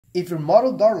If your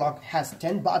model door lock has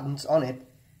 10 buttons on it,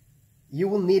 you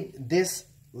will need this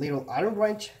little Allen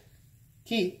wrench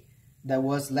key that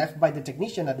was left by the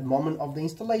technician at the moment of the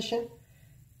installation,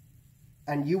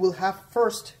 and you will have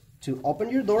first to open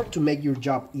your door to make your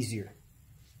job easier.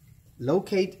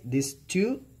 Locate these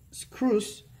 2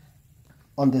 screws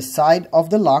on the side of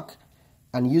the lock,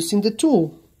 and using the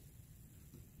tool,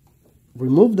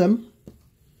 remove them.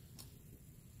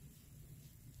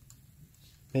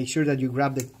 Make sure that you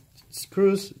grab the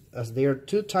screws, as they are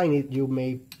too tiny, you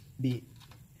may be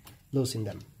losing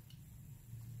them.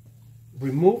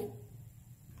 Remove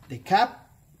the cap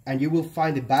and you will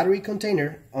find the battery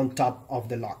container on top of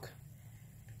the lock.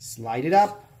 Slide it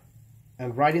up,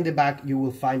 and right in the back you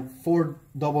will find 4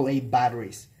 AA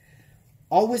batteries.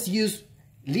 Always use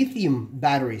lithium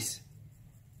batteries.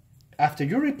 After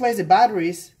you replace the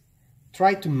batteries,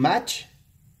 try to match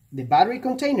the battery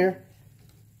container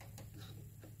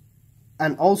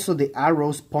and also the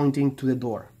arrows pointing to the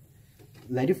door.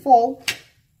 Let it fall.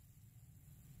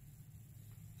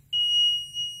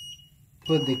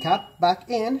 Put the cap back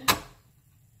in,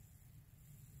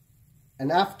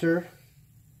 and after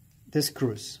the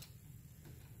screws.